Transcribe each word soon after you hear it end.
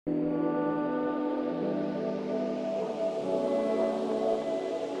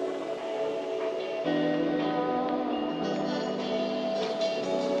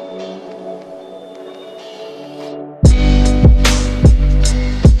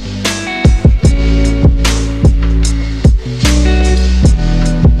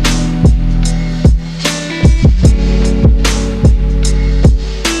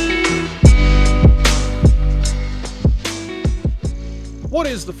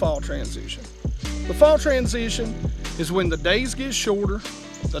is the fall transition? The fall transition is when the days get shorter,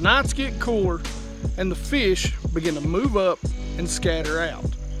 the nights get cooler, and the fish begin to move up and scatter out.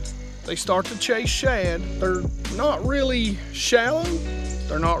 They start to chase shad. They're not really shallow,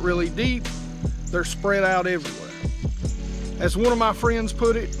 they're not really deep, they're spread out everywhere. As one of my friends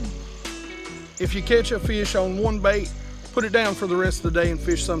put it, if you catch a fish on one bait, put it down for the rest of the day and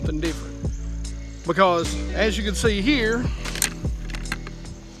fish something different. Because as you can see here,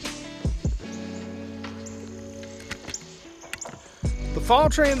 the fall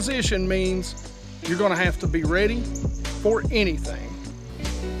transition means you're going to have to be ready for anything.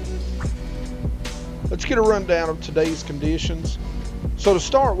 Let's get a rundown of today's conditions. So to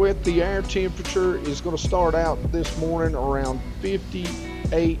start with, the air temperature is going to start out this morning around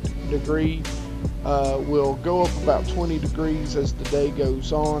 58 degrees. Will go up about 20 degrees as the day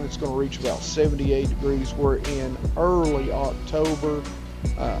goes on. It's going to reach about 78 degrees. We're in early October,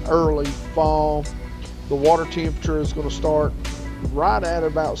 early fall. The water temperature is going to start right at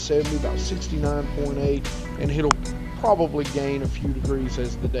about 70, about 69.8, and it'll probably gain a few degrees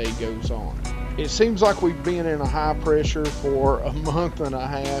as the day goes on. It seems like we've been in a high pressure for a month and a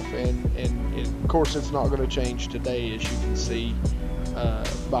half, and of course it's not going to change today, as you can see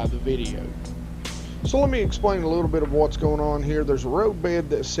by the video. So let me explain a little bit of what's going on here. There's a road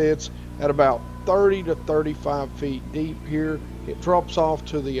bed that sits at about 30 to 35 feet deep here. It drops off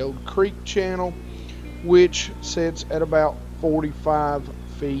to the old creek channel, which sits at about 45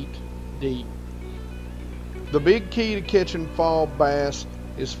 feet deep. The big key to catching fall bass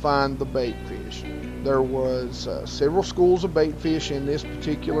is find the bait fish. There was several schools of bait fish in this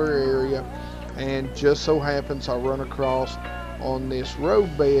particular area, and just so happens I run across on this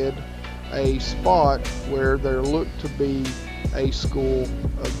road bed a spot where there looked to be a school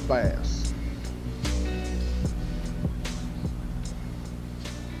of bass.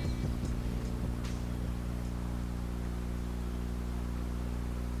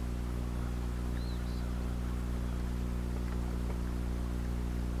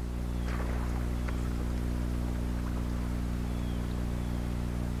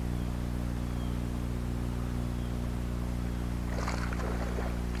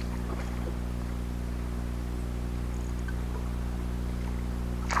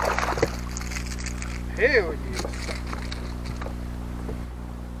 Hell yeah.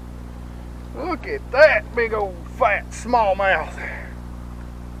 Look at that big old fat smallmouth.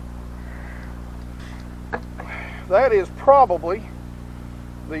 That is probably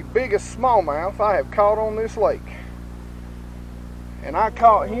the biggest smallmouth I have caught on this lake. And I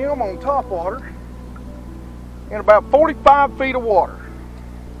caught him on topwater in about 45 feet of water.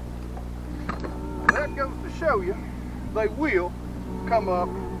 That goes to show you they will come up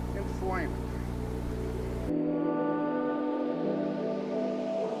and slam it.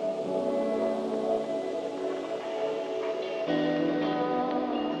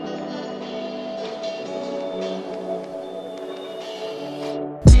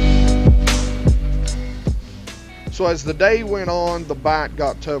 So as the day went on, the bite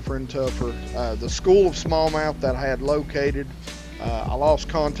got tougher and tougher. The school of smallmouth that I had located, I lost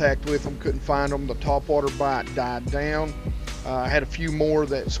contact with them, couldn't find them. The topwater bite died down. I had a few more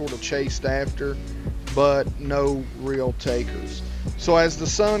that sort of chased after, but no real takers. So as the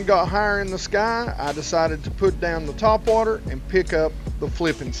sun got higher in the sky, I decided to put down the topwater and pick up the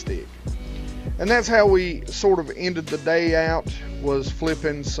flipping stick. And that's how we sort of ended the day out, was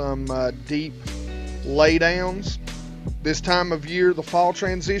flipping some deep laydowns. This time of year, the fall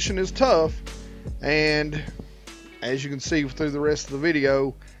transition is tough, and as you can see through the rest of the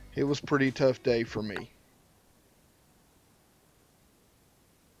video, it was a pretty tough day for me.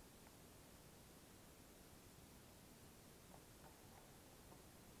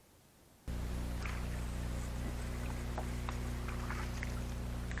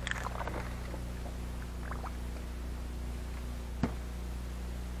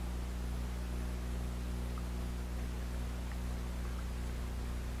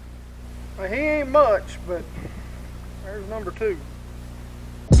 Well, he ain't much, but there's number two.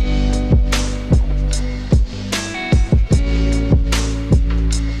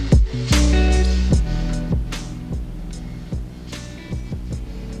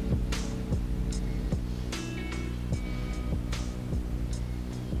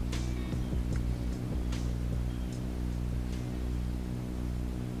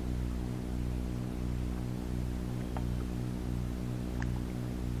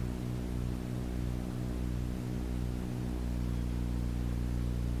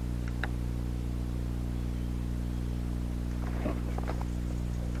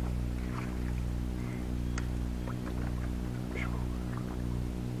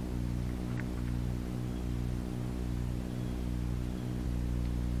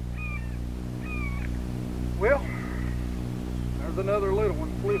 Well, there's another little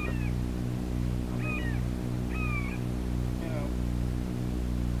one flipping. You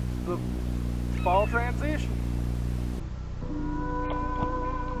know, the fall transition.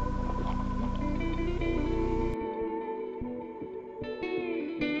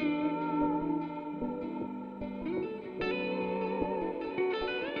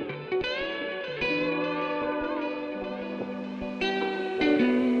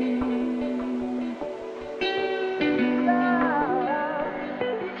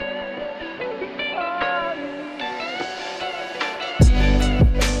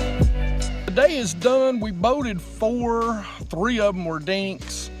 The day is done. We boated 4, 3 of them were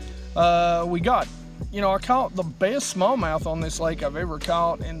dinks. We got, you know, I caught the best smallmouth on this lake I've ever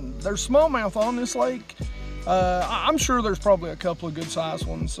caught, and there's smallmouth on this lake. I'm sure there's probably a couple of good sized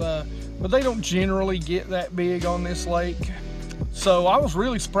ones, but they don't generally get that big on this lake. So I was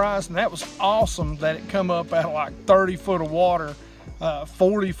really surprised, and that was awesome that it come up at like 30 foot of water,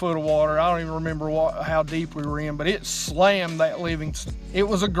 40 foot of water. I don't even remember how deep we were in, but it slammed that Livingston. It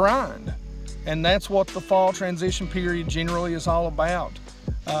was a grind. And that's what the fall transition period generally is all about.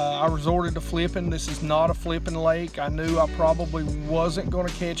 I resorted to flipping. This is not a flipping lake. I knew I probably wasn't going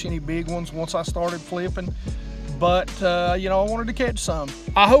to catch any big ones once I started flipping, but you know, I wanted to catch some.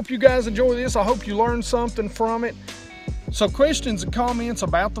 I hope you guys enjoy this. I hope you learned something from it. So questions and comments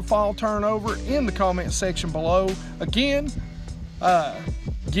about the fall turnover in the comment section below. Again,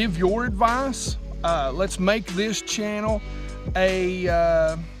 give your advice. Let's make this channel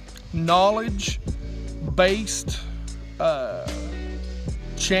a knowledge-based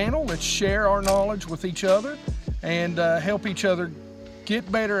channel. Let's share our knowledge with each other and help each other get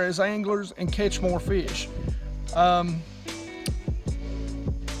better as anglers and catch more fish.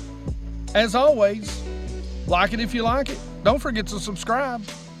 As always, like it if you like it. Don't forget to subscribe.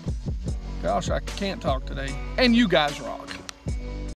 Gosh, I can't talk today. And you guys rock.